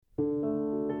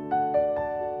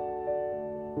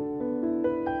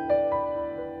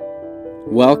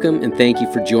Welcome and thank you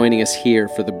for joining us here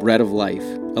for the Bread of Life,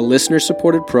 a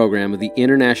listener-supported program of the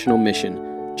International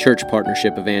Mission Church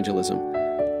Partnership Evangelism.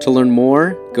 To learn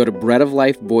more, go to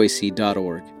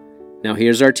breadoflifeboise.org. Now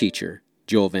here's our teacher,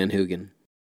 Joel Van Hoogen.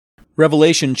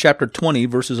 Revelation chapter 20,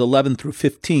 verses 11 through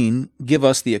 15 give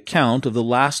us the account of the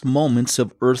last moments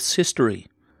of Earth's history.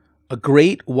 A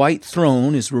great white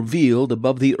throne is revealed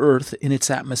above the earth in its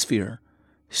atmosphere.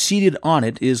 Seated on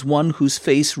it is one whose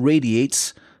face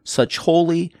radiates such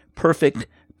holy, perfect,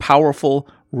 powerful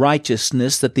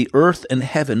righteousness that the earth and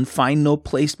heaven find no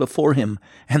place before him,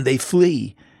 and they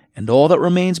flee, and all that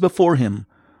remains before him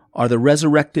are the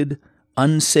resurrected,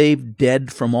 unsaved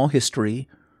dead from all history,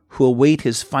 who await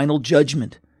his final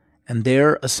judgment, and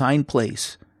their assigned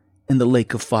place in the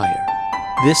lake of fire.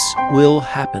 This will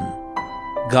happen.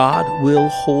 God will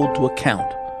hold to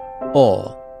account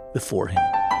all before him.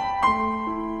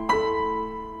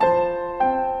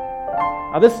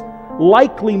 Now, this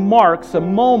likely marks a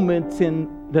moment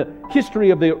in the history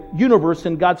of the universe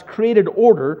and God's created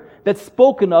order that's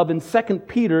spoken of in 2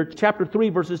 Peter chapter 3,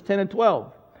 verses 10 and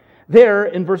 12. There,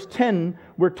 in verse 10,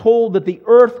 we're told that the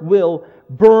earth will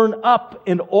burn up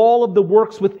and all of the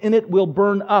works within it will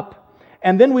burn up.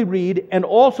 And then we read, and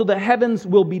also the heavens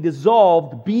will be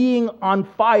dissolved, being on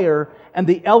fire, and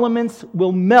the elements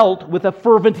will melt with a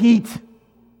fervent heat.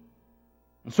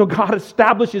 So God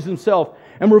establishes himself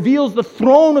and reveals the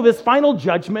throne of his final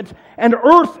judgment, and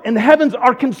earth and heavens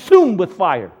are consumed with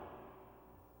fire.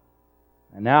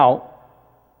 And now,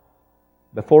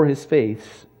 before his face,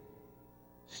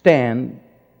 stand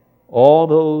all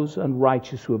those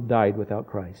unrighteous who have died without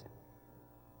Christ.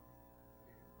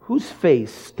 Whose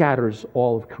face scatters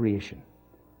all of creation?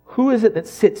 Who is it that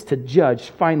sits to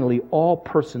judge finally all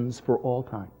persons for all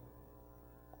time?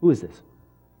 Who is this?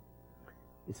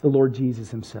 It's the Lord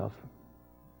Jesus himself.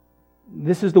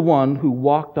 This is the one who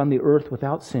walked on the earth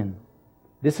without sin.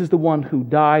 This is the one who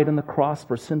died on the cross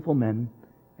for sinful men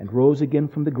and rose again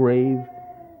from the grave,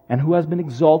 and who has been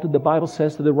exalted, the Bible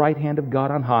says, to the right hand of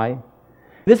God on high.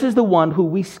 This is the one who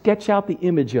we sketch out the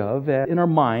image of in our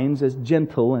minds as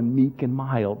gentle and meek and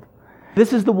mild.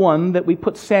 This is the one that we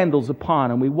put sandals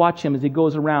upon and we watch him as he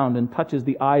goes around and touches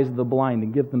the eyes of the blind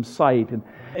and gives them sight and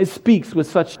speaks with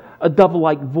such a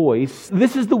dove-like voice.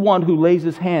 This is the one who lays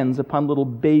his hands upon little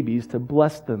babies to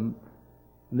bless them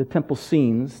in the temple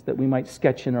scenes that we might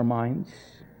sketch in our minds.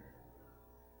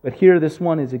 But here this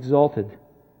one is exalted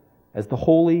as the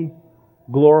holy,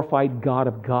 glorified God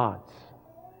of gods.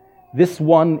 This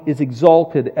one is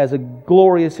exalted as a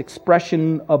glorious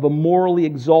expression of a morally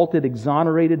exalted,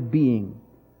 exonerated being.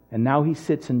 And now he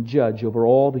sits and judge over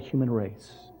all the human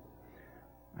race.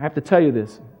 I have to tell you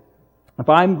this. If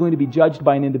I'm going to be judged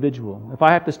by an individual, if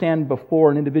I have to stand before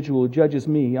an individual who judges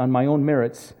me on my own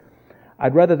merits,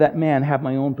 I'd rather that man have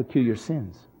my own peculiar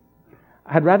sins.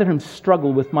 I'd rather him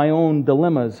struggle with my own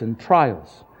dilemmas and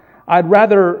trials. I'd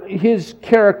rather his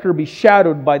character be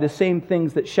shadowed by the same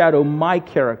things that shadow my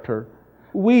character.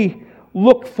 We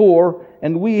look for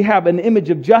and we have an image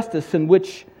of justice in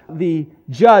which the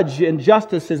judge in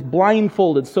justice is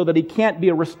blindfolded so that he can't be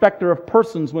a respecter of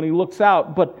persons when he looks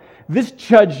out. But this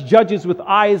judge judges with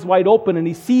eyes wide open, and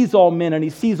he sees all men and he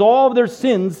sees all of their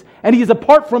sins, and he is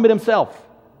apart from it himself,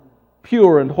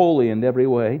 pure and holy in every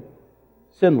way,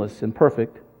 sinless and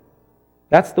perfect.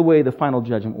 That's the way the final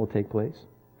judgment will take place.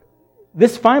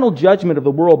 This final judgment of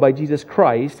the world by Jesus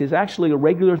Christ is actually a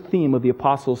regular theme of the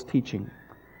apostles' teaching.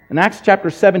 In Acts chapter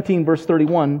 17, verse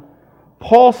 31,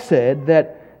 Paul said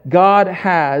that God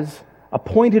has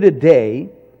appointed a day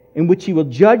in which he will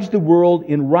judge the world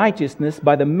in righteousness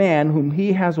by the man whom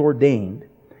he has ordained.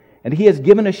 And he has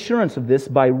given assurance of this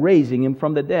by raising him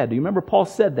from the dead. Do you remember Paul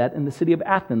said that in the city of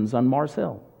Athens on Mars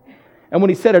Hill? And when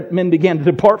he said it, men began to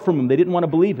depart from him. They didn't want to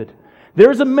believe it.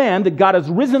 There's a man that God has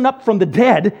risen up from the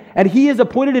dead, and he has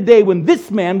appointed a day when this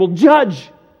man will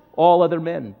judge all other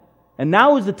men. And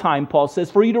now is the time, Paul says,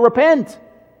 for you to repent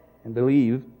and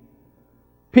believe.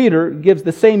 Peter gives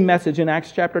the same message in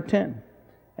Acts chapter 10,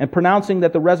 and pronouncing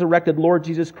that the resurrected Lord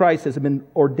Jesus Christ has been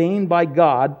ordained by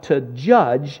God to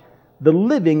judge the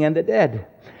living and the dead.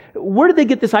 Where did they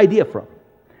get this idea from?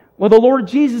 Well, the Lord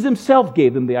Jesus himself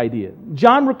gave them the idea.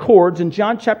 John records in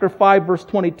John chapter 5, verse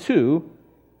 22,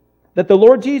 that the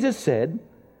Lord Jesus said,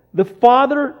 "The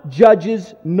Father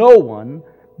judges no one,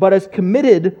 but has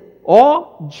committed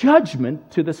all judgment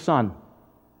to the Son."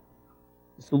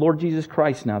 It's the Lord Jesus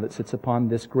Christ now that sits upon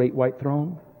this great white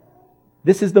throne.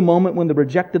 This is the moment when the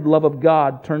rejected love of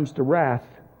God turns to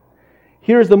wrath.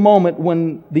 Here's the moment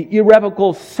when the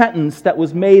irrevocable sentence that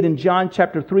was made in John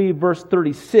chapter 3, verse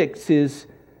 36 is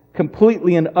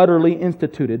completely and utterly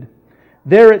instituted.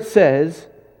 There it says,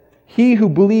 He who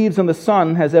believes in the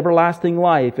Son has everlasting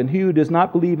life, and he who does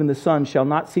not believe in the Son shall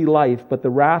not see life, but the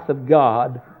wrath of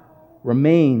God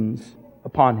remains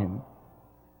upon him.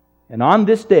 And on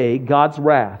this day, God's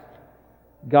wrath,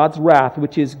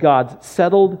 which is God's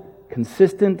settled,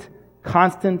 consistent,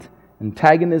 constant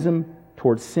antagonism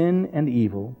towards sin and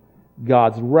evil,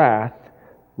 God's wrath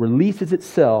releases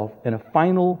itself in a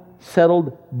final,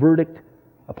 settled verdict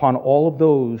upon all of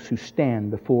those who stand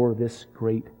before this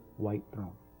great white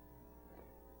throne.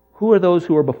 Who are those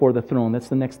who are before the throne? That's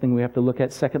the next thing we have to look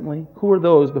at. Secondly, who are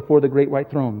those before the great white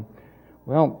throne?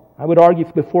 Well, I would argue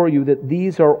before you that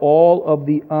these are all of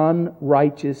the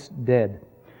unrighteous dead.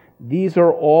 These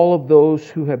are all of those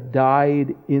who have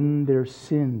died in their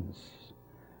sins.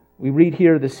 We read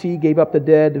here, the sea gave up the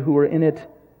dead who were in it.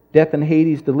 Death and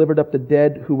Hades delivered up the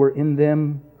dead who were in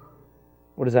them.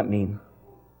 What does that mean?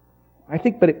 I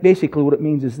think basically what it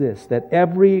means is this, that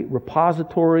every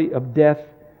repository of death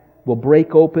will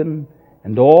break open,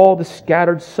 and all the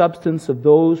scattered substance of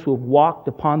those who have walked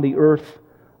upon the earth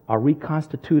are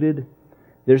reconstituted.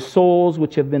 Their souls,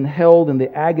 which have been held in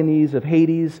the agonies of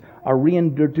Hades, are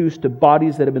reintroduced to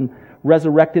bodies that have been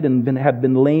resurrected and have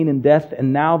been lain in death,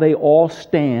 and now they all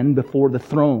stand before the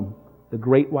throne, the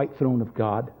great white throne of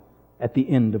God, at the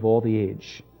end of all the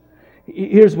age.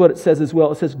 Here's what it says as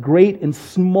well. It says, great and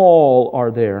small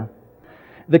are there.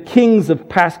 The kings of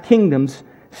past kingdoms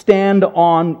stand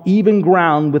on even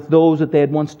ground with those that they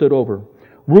had once stood over.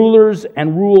 Rulers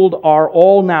and ruled are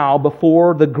all now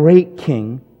before the great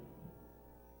King.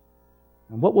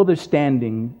 And what will their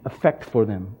standing affect for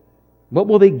them? What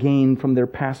will they gain from their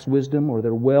past wisdom or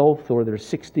their wealth or their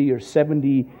 60 or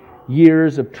 70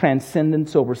 years of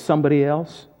transcendence over somebody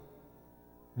else?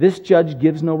 This judge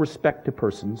gives no respect to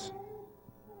persons.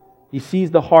 He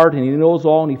sees the heart and he knows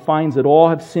all, and he finds that all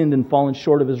have sinned and fallen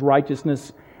short of his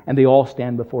righteousness, and they all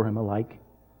stand before him alike.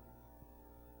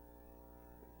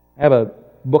 I have a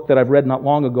book that I've read not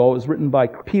long ago. It was written by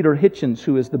Peter Hitchens,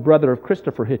 who is the brother of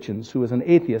Christopher Hitchens, who is an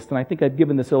atheist. And I think I've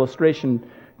given this illustration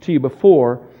to you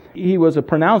before. He was a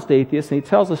pronounced atheist, and he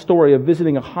tells a story of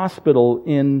visiting a hospital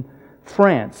in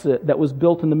France that was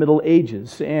built in the Middle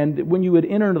Ages. And when you would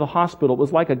enter into the hospital, it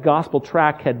was like a gospel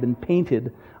tract had been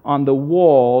painted on the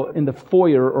wall in the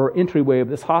foyer or entryway of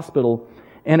this hospital.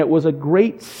 And it was a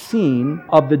great scene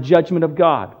of the judgment of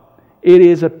God. It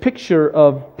is a picture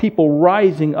of people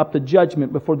rising up to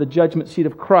judgment before the judgment seat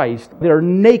of Christ. They are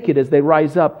naked as they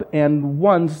rise up, and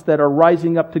ones that are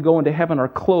rising up to go into heaven are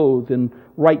clothed in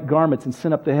white garments and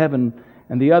sent up to heaven,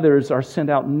 and the others are sent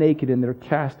out naked and they're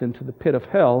cast into the pit of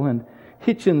hell. And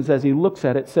Hitchens, as he looks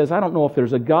at it, says, I don't know if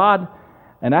there's a God,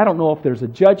 and I don't know if there's a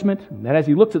judgment. And as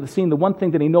he looks at the scene, the one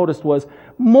thing that he noticed was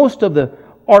most of the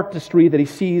artistry that he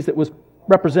sees that was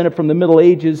represented from the Middle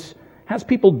Ages has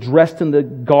people dressed in the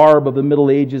garb of the Middle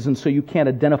Ages, and so you can't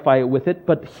identify it with it.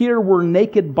 But here were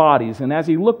naked bodies, and as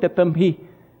he looked at them, he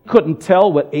couldn't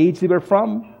tell what age they were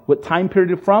from, what time period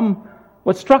they were from.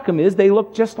 What struck him is they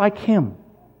looked just like him.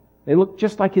 They looked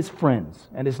just like his friends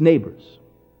and his neighbors.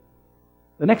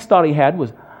 The next thought he had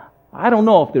was, I don't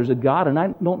know if there's a God, and I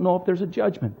don't know if there's a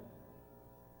judgment.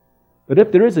 But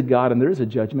if there is a God and there is a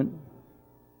judgment,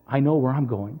 I know where I'm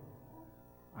going.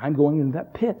 I'm going into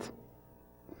that pit.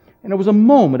 And it was a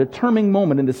moment, a turning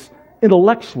moment in this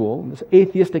intellectual, this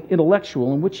atheistic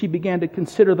intellectual, in which he began to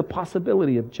consider the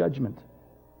possibility of judgment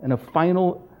and of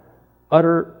final,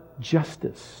 utter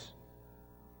justice.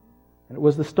 And it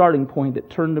was the starting point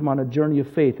that turned him on a journey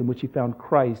of faith in which he found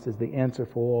Christ as the answer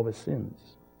for all of his sins.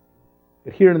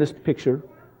 But here in this picture,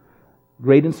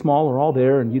 great and small are all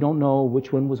there, and you don't know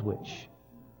which one was which.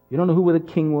 You don't know who the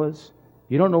king was.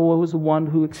 You don't know who was the one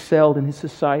who excelled in his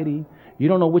society. You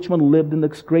don't know which one lived in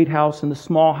this great house, in the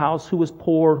small house, who was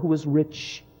poor, who was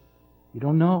rich. You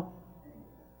don't know.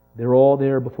 They're all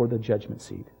there before the judgment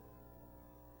seat.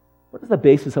 What is the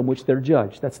basis on which they're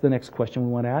judged? That's the next question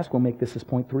we want to ask. We'll make this as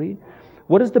point 3.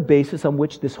 What is the basis on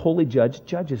which this holy judge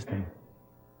judges them?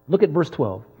 Look at verse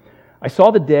 12. I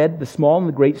saw the dead, the small and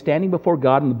the great, standing before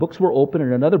God, and the books were opened,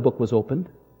 and another book was opened,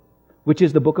 which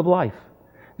is the book of life.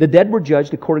 The dead were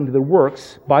judged according to their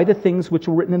works by the things which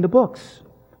were written in the books.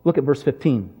 Look at verse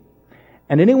 15.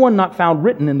 And anyone not found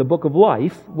written in the book of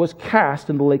life was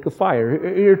cast in the lake of fire.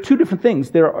 There are two different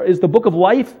things. There is the book of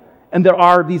life, and there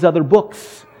are these other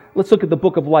books. Let's look at the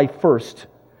book of life first.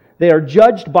 They are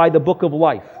judged by the book of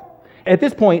life. At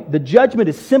this point, the judgment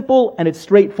is simple and it's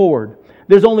straightforward.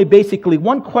 There's only basically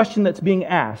one question that's being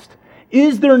asked.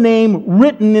 Is their name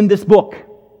written in this book?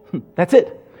 That's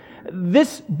it.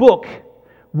 This book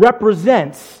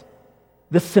represents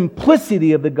the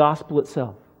simplicity of the gospel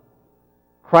itself.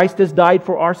 Christ has died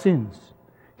for our sins.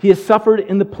 He has suffered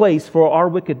in the place for our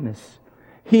wickedness.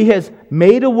 He has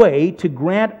made a way to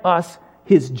grant us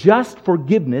His just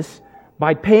forgiveness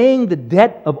by paying the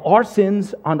debt of our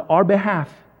sins on our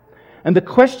behalf. And the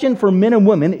question for men and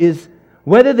women is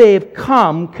whether they have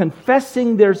come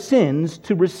confessing their sins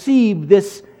to receive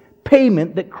this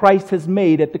payment that Christ has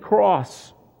made at the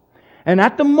cross. And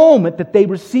at the moment that they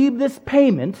receive this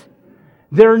payment,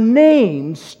 their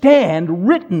names stand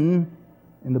written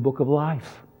in the book of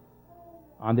life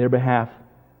on their behalf.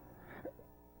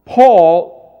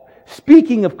 Paul,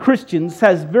 speaking of Christians,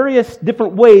 has various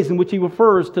different ways in which he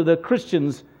refers to the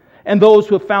Christians and those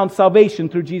who have found salvation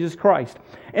through Jesus Christ.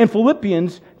 In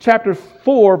Philippians chapter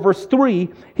 4, verse 3,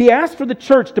 he asks for the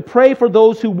church to pray for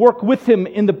those who work with him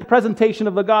in the presentation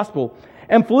of the gospel.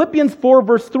 And Philippians 4,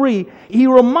 verse 3, he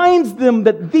reminds them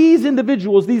that these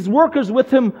individuals, these workers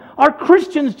with him, are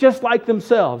Christians just like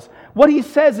themselves. What he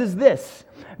says is this: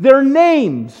 their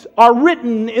names are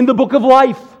written in the book of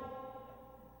life.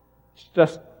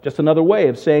 It's just another way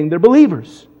of saying they're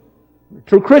believers. They're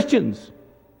true Christians.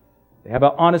 They have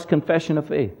an honest confession of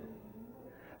faith.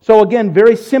 So again,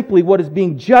 very simply, what is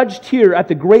being judged here at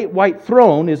the great white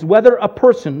throne is whether a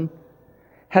person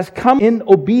has come in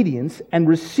obedience and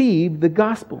received the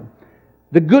gospel,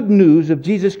 the good news of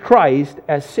Jesus Christ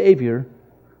as Savior,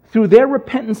 through their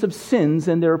repentance of sins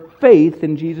and their faith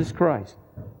in Jesus Christ.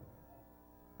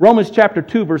 Romans chapter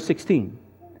 2, verse 16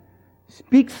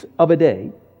 speaks of a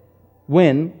day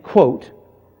when, quote,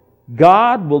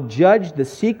 God will judge the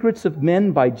secrets of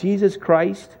men by Jesus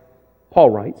Christ, Paul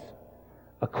writes,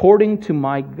 according to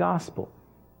my gospel.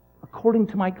 According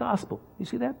to my gospel. You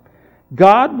see that?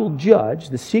 God will judge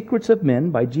the secrets of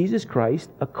men by Jesus Christ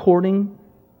according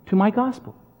to my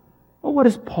gospel. Well, what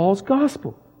is Paul's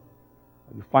gospel?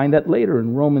 You find that later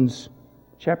in Romans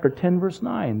chapter 10, verse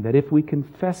 9, that if we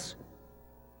confess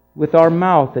with our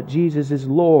mouth that Jesus is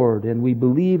Lord and we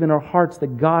believe in our hearts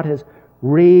that God has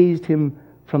raised Him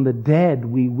from the dead,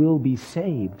 we will be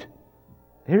saved.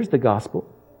 There's the gospel.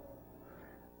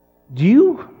 Do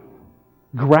you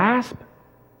grasp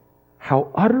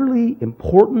how utterly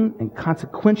important and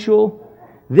consequential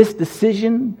this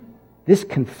decision, this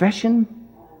confession,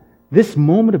 this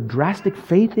moment of drastic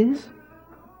faith is?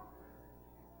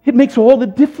 It makes all the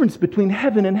difference between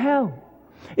heaven and hell.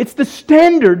 It's the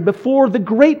standard before the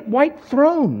great white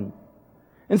throne.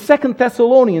 In 2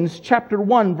 Thessalonians chapter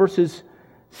 1, verses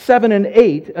 7 and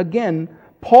 8, again,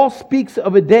 Paul speaks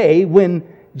of a day when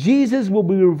Jesus will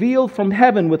be revealed from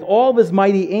heaven with all of His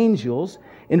mighty angels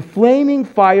in flaming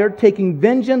fire, taking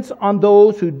vengeance on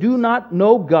those who do not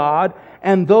know God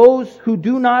and those who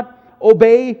do not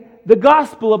obey the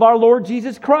gospel of our Lord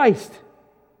Jesus Christ.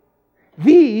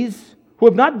 These who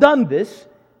have not done this,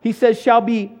 he says, shall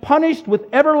be punished with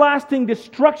everlasting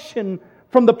destruction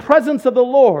from the presence of the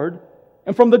Lord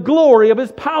and from the glory of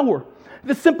His power.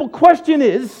 The simple question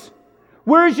is,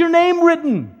 where is your name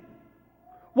written?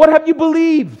 What have you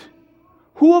believed?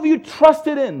 Who have you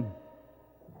trusted in?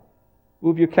 Who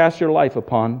have you cast your life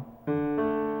upon?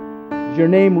 Is your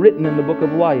name written in the book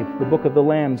of life, the book of the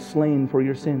Lamb slain for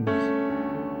your sins?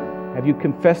 Have you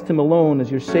confessed Him alone as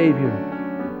your Savior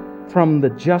from the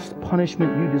just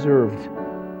punishment you deserved?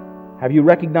 Have you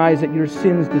recognized that your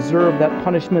sins deserve that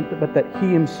punishment, but that He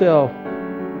Himself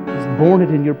has borne it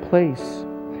in your place?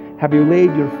 Have you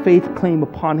laid your faith claim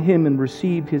upon Him and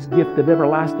received His gift of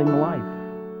everlasting life?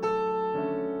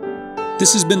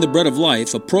 This has been The Bread of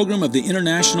Life, a program of the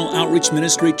International Outreach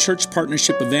Ministry Church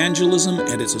Partnership Evangelism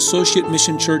and its associate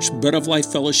mission church, Bread of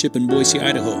Life Fellowship in Boise,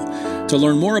 Idaho. To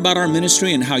learn more about our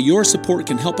ministry and how your support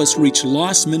can help us reach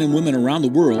lost men and women around the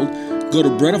world, go to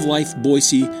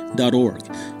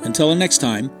breadoflifeboise.org. Until next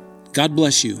time, God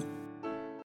bless you.